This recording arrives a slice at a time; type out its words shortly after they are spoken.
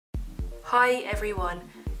Hi everyone.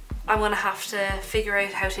 I'm gonna have to figure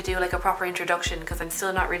out how to do like a proper introduction because I'm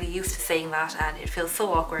still not really used to saying that and it feels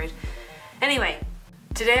so awkward. Anyway,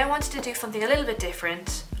 today I wanted to do something a little bit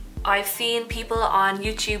different. I've seen people on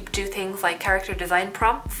YouTube do things like character design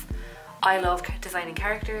prompts. I love designing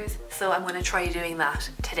characters, so I'm gonna try doing that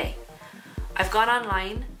today. I've gone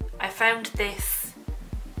online, I found this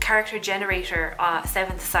character generator,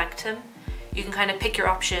 7th Sanctum. You can kind of pick your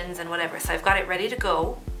options and whatever, so I've got it ready to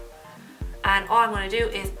go. And all I'm going to do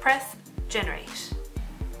is press generate.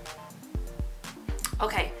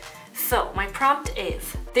 Okay, so my prompt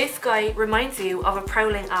is, this guy reminds you of a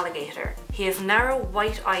prowling alligator. He has narrow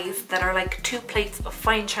white eyes that are like 2 plates of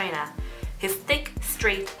fine china. His thick,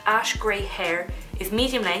 straight, ash grey hair is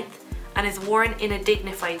medium length and is worn in a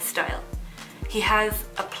dignified style. He has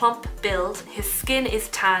a plump build, his skin is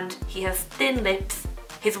tanned, he has thin lips,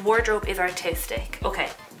 his wardrobe is artistic. Okay,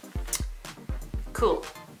 cool.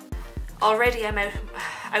 Already I'm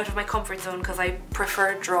out of my comfort zone because I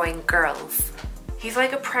prefer drawing girls. He's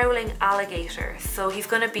like a prowling alligator, so he's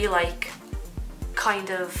gonna be like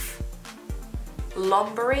kind of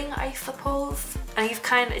lumbering, I suppose. And he's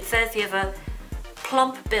kind of, it says he has a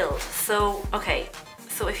plump build. So, okay,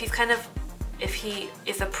 so if he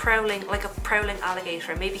is a prowling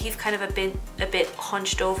alligator, maybe he's kind of a bit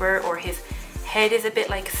hunched over, or his head is a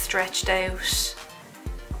bit like stretched out,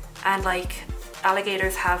 and like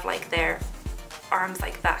alligators have like their arms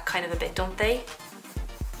like that kind of a bit, don't they?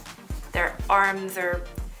 Their arms are,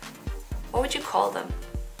 what would you call them?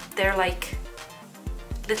 They're like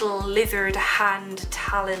little lizard hand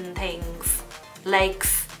talon things,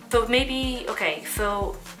 legs. So maybe, okay,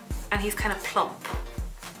 so, and he's kind of plump.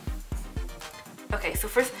 Okay, so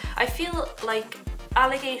first, I feel like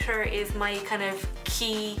alligator is my kind of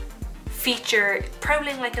key feature.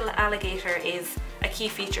 Prowling like an alligator is a key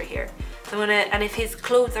feature here. So and if his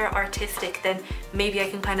clothes are artistic, then maybe I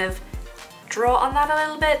can kind of draw on that a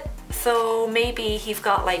little bit. So maybe he's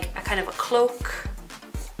got like a kind of a cloak.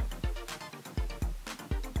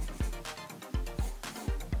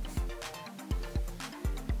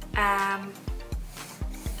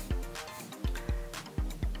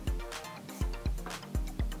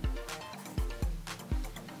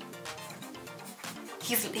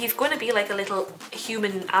 He's going to be like a little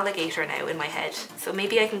human alligator now in my head, so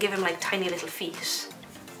maybe I can give him like tiny little feet.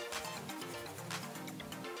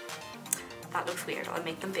 That looks weird, I'll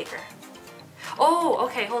make them bigger. Oh,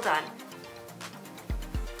 okay, hold on.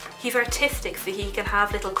 He's artistic, so he can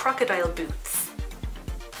have little crocodile boots.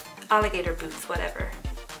 Alligator boots, whatever.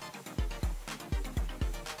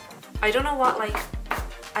 I don't know what like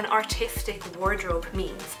an artistic wardrobe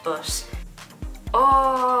means, but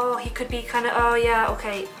oh, he could be kind of, oh yeah,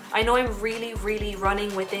 okay. I know I'm really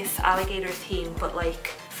running with this alligator theme, but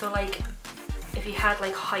like, so like, if he had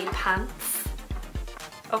like high pants.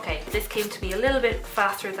 Okay, this came to me a little bit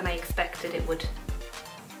faster than I expected it would.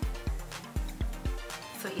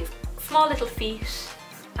 So he's small little feet,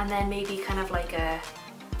 and then maybe kind of like a,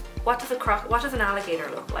 what does an alligator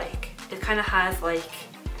look like? It kind of has like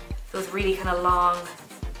those really kind of long,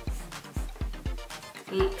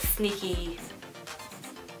 sneaky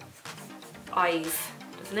eyes,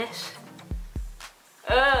 doesn't it?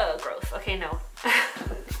 Oh, gross. Okay, no.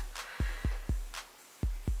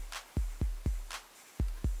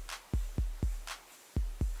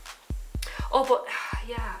 Oh, but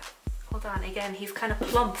yeah, hold on, again, he's kind of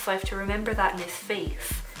plump, so I have to remember that in his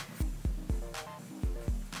face.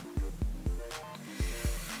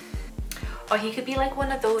 Oh, he could be like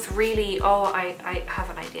one of those really, oh, I have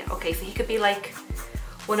an idea. Okay, so he could be like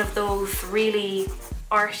one of those really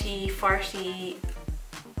arty, farty,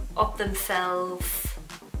 up themselves,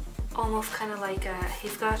 almost kind of like a,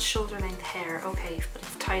 he's got shoulder length hair, okay, but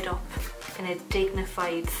it's tied up in a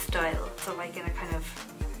dignified style, so like in a kind of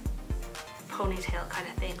ponytail kind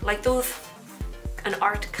of thing, like those, an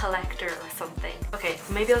art collector or something. Okay,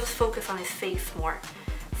 maybe I'll just focus on his face more.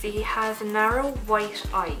 See, he has narrow white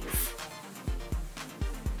eyes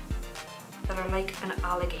that are like an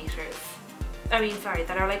alligator's. I mean, sorry,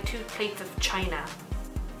 that are like 2 plates of china.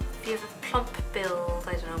 If he has a plump build,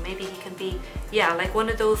 I don't know, maybe he can be, yeah, like one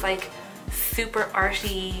of those like super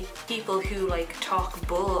arty people who like talk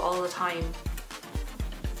bull all the time,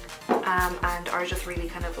 and are just really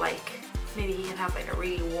kind of like, maybe he can have like a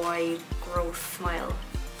really wide, gross smile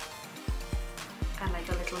and like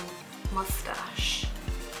a little mustache,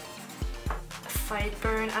 a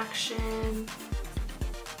sideburn action.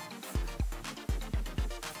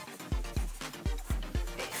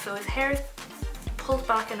 Okay, so his hair is pulled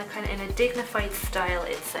back in a kind of in a dignified style,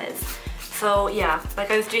 it says. So yeah,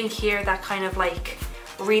 like I was doing here, that kind of like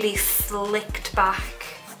really slicked back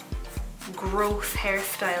gross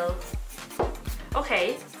hairstyle.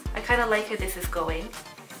 Okay, I kind of like how this is going.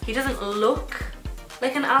 He doesn't look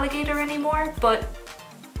like an alligator anymore, but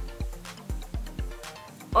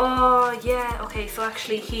oh yeah, okay, so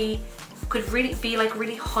actually he could really be like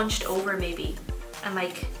really hunched over maybe, and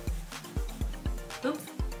like, oops,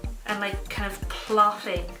 and like kind of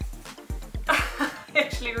plotting. I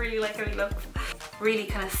actually really like how he looks. Really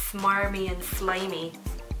kind of smarmy and slimy.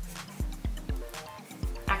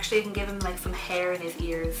 Actually, I can give him like some hair in his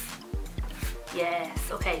ears.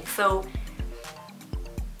 Yes, okay, so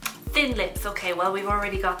thin lips. Okay, well, we've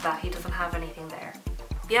already got that. He doesn't have anything there.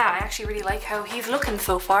 Yeah, I actually really like how he's looking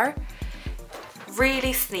so far.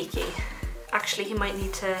 Really sneaky. Actually, he might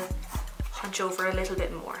need to hunch over a little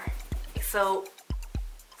bit more. So,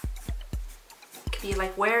 could be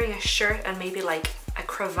like wearing a shirt and maybe like a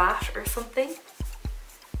cravat or something.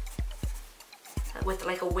 With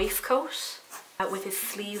like a waistcoat. With his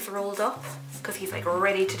sleeves rolled up. Because he's like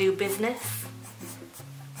ready to do business.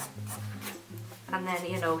 And then,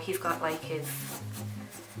 you know, he's got like his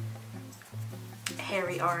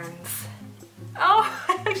hairy arms. Oh,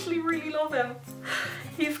 I actually really love him.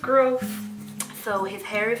 He's gross. So his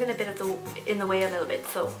hair is in a bit of in the way a little bit.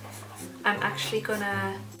 So I'm actually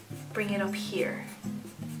gonna bring it up here.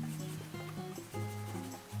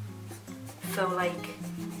 So like,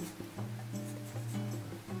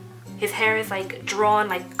 his hair is like drawn,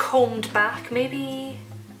 like combed back maybe.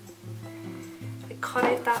 Cut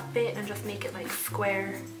out that bit and just make it like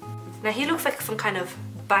square. Now he looks like some kind of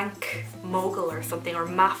bank mogul or something, or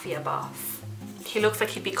mafia boss. He looks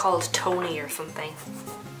like he'd be called Tony or something.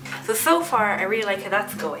 So far I really like how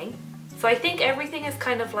that's going. So I think everything is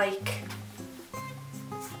kind of like,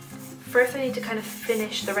 first I need to kind of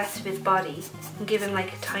finish the rest of his body and give him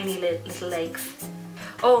like tiny little legs.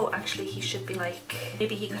 Oh, actually he should be like,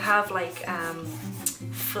 maybe he could have like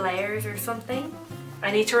flares or something. I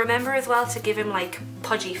need to remember as well to give him like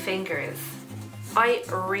pudgy fingers. I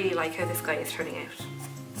really like how this guy is turning out.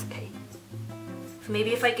 Okay. So maybe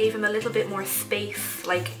if I gave him a little bit more space,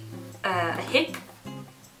 like a hip, and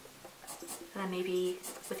then maybe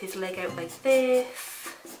with his leg out like this.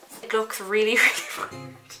 It looks really, really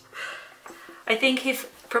weird. I think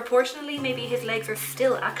proportionally, maybe his legs are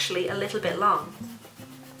still actually a little bit long.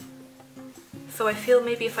 So I feel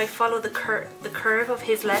maybe if I follow the curve of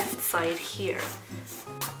his left side here,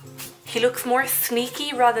 he looks more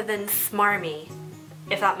sneaky rather than smarmy,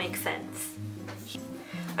 if that makes sense.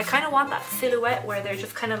 I kind of want that silhouette where they're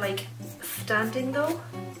just kind of like standing though.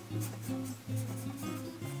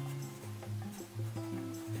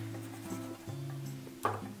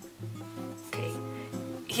 Okay,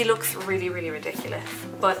 he looks really, really ridiculous,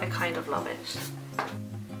 but I kind of love it.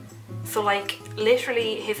 So like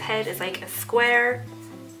literally his head is like a square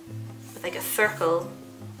with like a circle,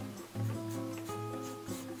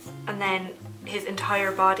 and then his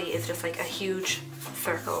entire body is just like a huge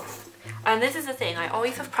circle. And this is the thing, I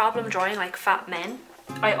always have problem drawing like fat men.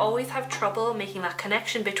 I always have trouble making that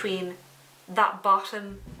connection between that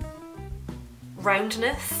bottom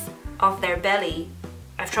roundness of their belly.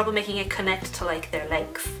 I have trouble making it connect to like their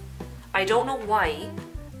legs. I don't know why.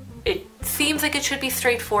 It seems like it should be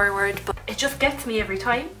straightforward, but it just gets me every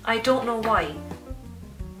time. I don't know why.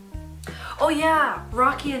 Oh yeah,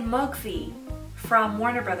 Rocky and Muggsy from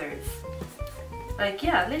Warner Brothers. Like,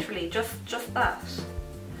 yeah, literally just that.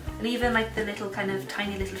 And even like the little kind of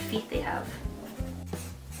tiny little feet they have.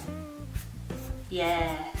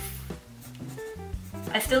 Yes.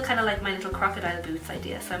 I still kind of like my little crocodile boots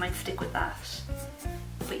idea, so I might stick with that.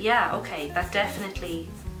 But yeah, okay, that definitely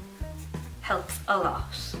helps a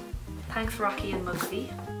lot. Thanks, Rocky and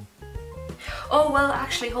Muggsy. Oh, well,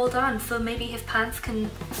 actually, hold on. So maybe his pants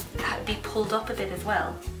can be pulled up a bit as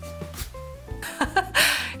well.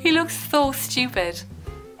 He looks so stupid.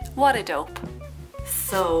 What a dope.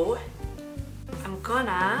 So, I'm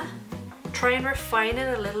gonna try and refine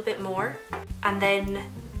it a little bit more, and then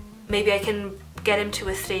maybe I can get him to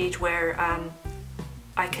a stage where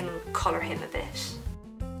I can colour him a bit.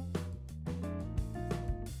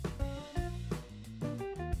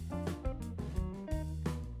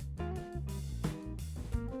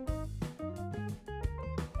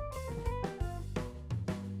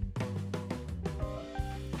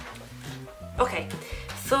 Okay,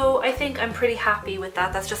 so I think I'm pretty happy with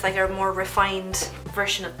that. That's just like a more refined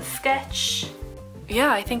version of the sketch.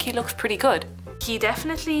 Yeah, I think he looks pretty good. He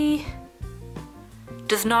definitely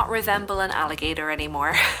does not resemble an alligator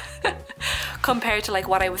anymore compared to like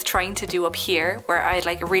what I was trying to do up here, where I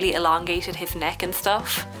like really elongated his neck and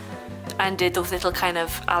stuff and did those little kind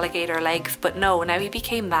of alligator legs. But no, now he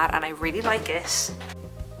became that and I really like it.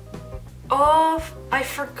 Oh, I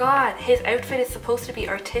forgot. His outfit is supposed to be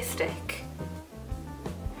artistic.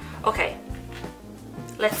 Okay,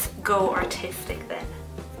 let's go artistic then.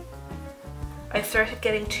 I started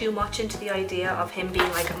getting too much into the idea of him being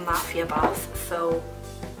like a mafia boss, so...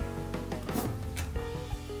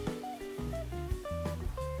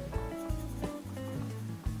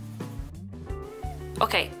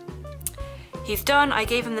 Okay, he's done. I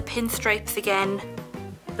gave him the pinstripes again.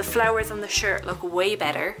 The flowers on the shirt look way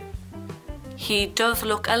better. He does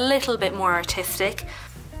look a little bit more artistic.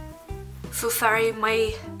 So sorry,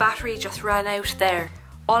 my battery just ran out there.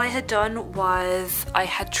 All I had done was I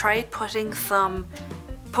had tried putting some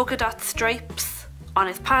polka dot stripes on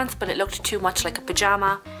his pants, but it looked too much like a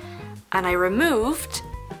pajama. And I removed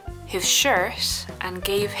his shirt and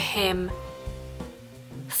gave him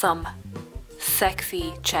some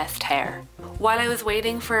sexy chest hair. While I was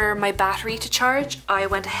waiting for my battery to charge, I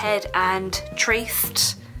went ahead and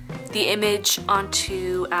traced the image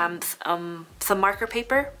onto some marker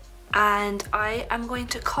paper, and I am going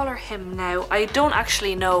to colour him now. I don't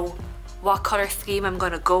actually know what colour scheme I'm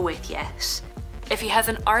going to go with yet. If he has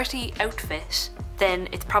an arty outfit, then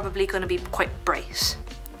it's probably going to be quite bright.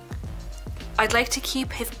 I'd like to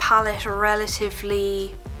keep his palette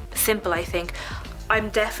relatively simple, I think. I'm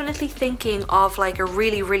definitely thinking of like a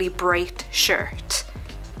really bright shirt,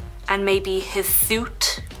 and maybe his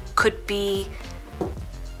suit could be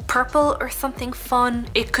purple or something fun.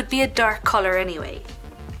 It could be a dark colour anyway.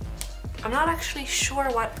 I'm not actually sure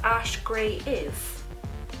what ash grey is.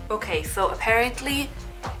 Okay, so apparently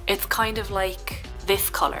it's kind of like this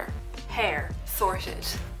colour. Hair, sorted.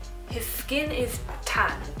 His skin is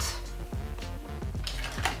tanned.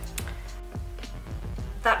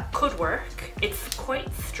 That could work. It's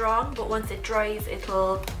quite strong, but once it dries, it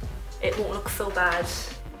won't look so bad.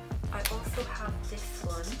 I also have this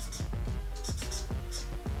one,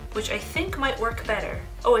 which I think might work better.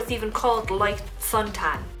 Oh, it's even called light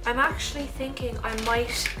suntan. I'm actually thinking I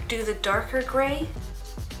might do the darker grey.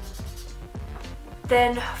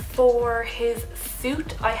 Then for his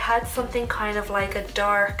suit, I had something kind of like a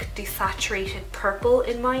dark desaturated purple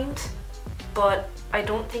in mind, but I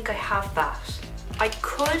don't think I have that. I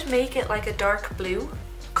could make it like a dark blue,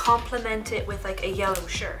 complement it with like a yellow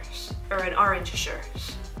shirt or an orange shirt.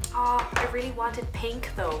 Oh, I really wanted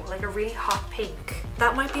pink though, like a really hot pink.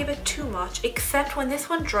 That might be a bit too much, except when this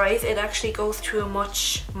one dries, it actually goes to a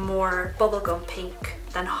much more bubblegum pink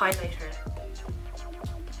than highlighter.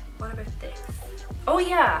 What about this? Oh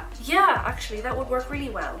yeah, actually that would work really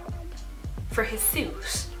well. For his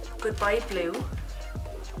suit, goodbye blue.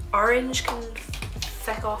 Orange can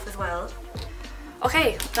feck off as well.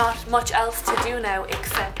 Okay, not much else to do now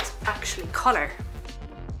except actually colour.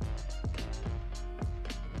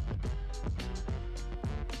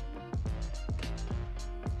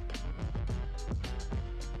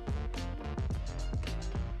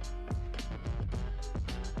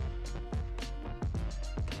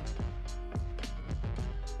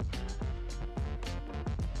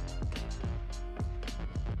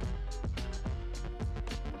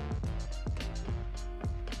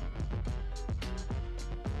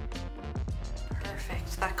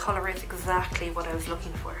 That colour is exactly what I was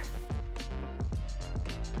looking for.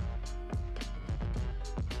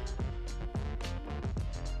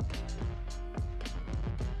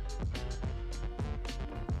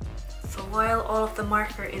 So while all of the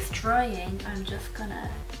marker is drying, I'm just gonna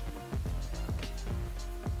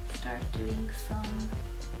start doing some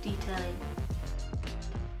detailing.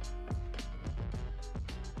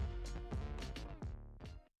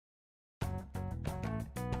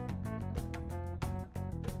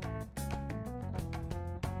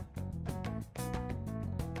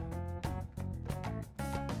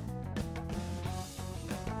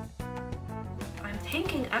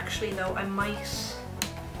 Thinking actually though, I might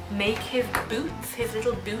make his boots, his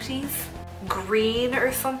little booties, green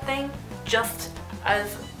or something, just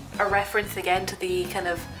as a reference again to the kind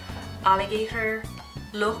of alligator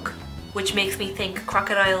look, which makes me think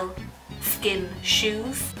crocodile skin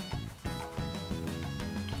shoes.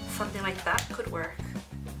 Something like that could work.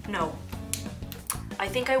 No. I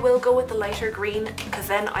think I will go with the lighter green, because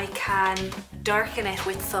then I can darken it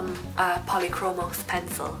with some polychromos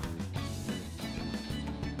pencil.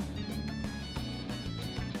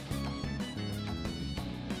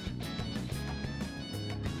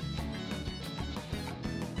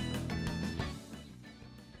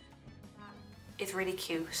 It's really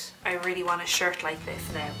cute. I really want a shirt like this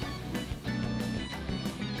now.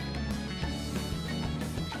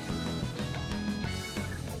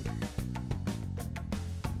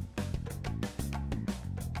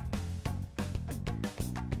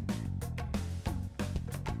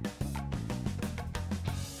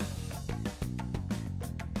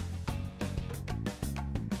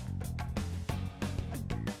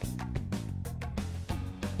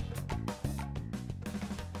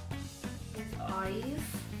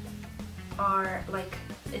 are like,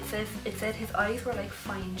 it said his eyes were like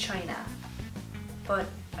fine china, but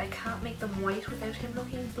I can't make them white without him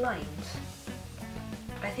looking blind.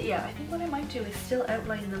 I think what I might do is still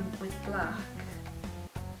outline them with black.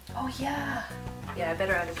 Oh yeah! Yeah, I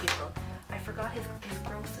better add a pupil. I forgot his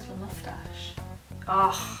gross little mustache.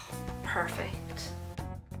 Oh, perfect.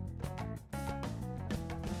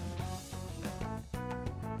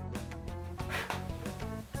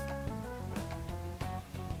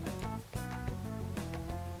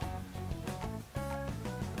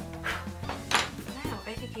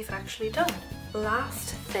 I think he's actually done.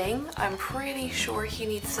 Last thing, I'm pretty sure he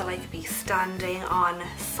needs to like be standing on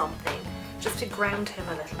something just to ground him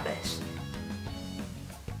a little bit.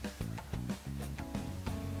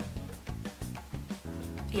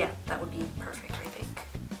 Yeah, that would be perfect, I think.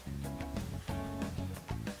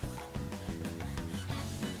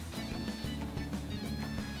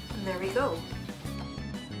 And there we go.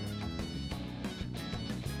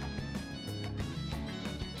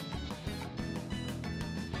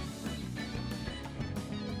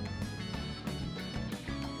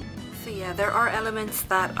 So yeah, there are elements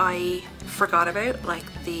that I forgot about, like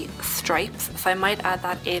the stripes, so I might add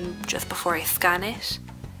that in just before I scan it.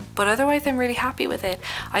 But otherwise I'm really happy with it.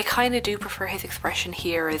 I kind of do prefer his expression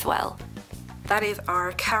here as well. That is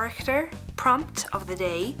our character prompt of the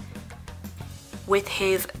day with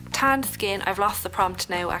his tanned skin. I've lost the prompt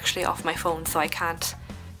now actually off my phone, so I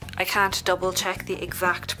can't double check the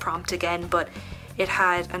exact prompt again, but it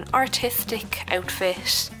had an artistic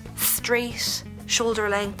outfit, straight shoulder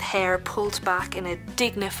length hair pulled back in a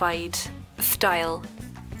dignified style,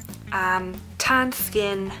 tanned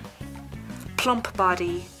skin, plump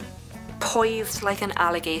body, poised like an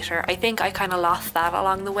alligator. I think I kind of lost that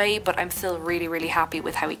along the way, but I'm still really, really happy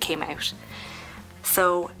with how he came out.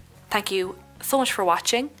 So thank you so much for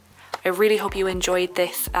watching. I really hope you enjoyed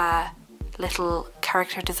this little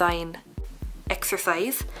character design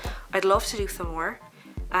exercise. I'd love to do some more.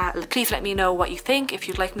 Please let me know what you think, if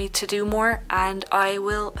you'd like me to do more, and I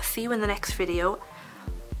will see you in the next video.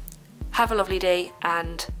 Have a lovely day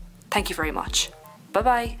and thank you very much. Bye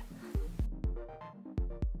bye.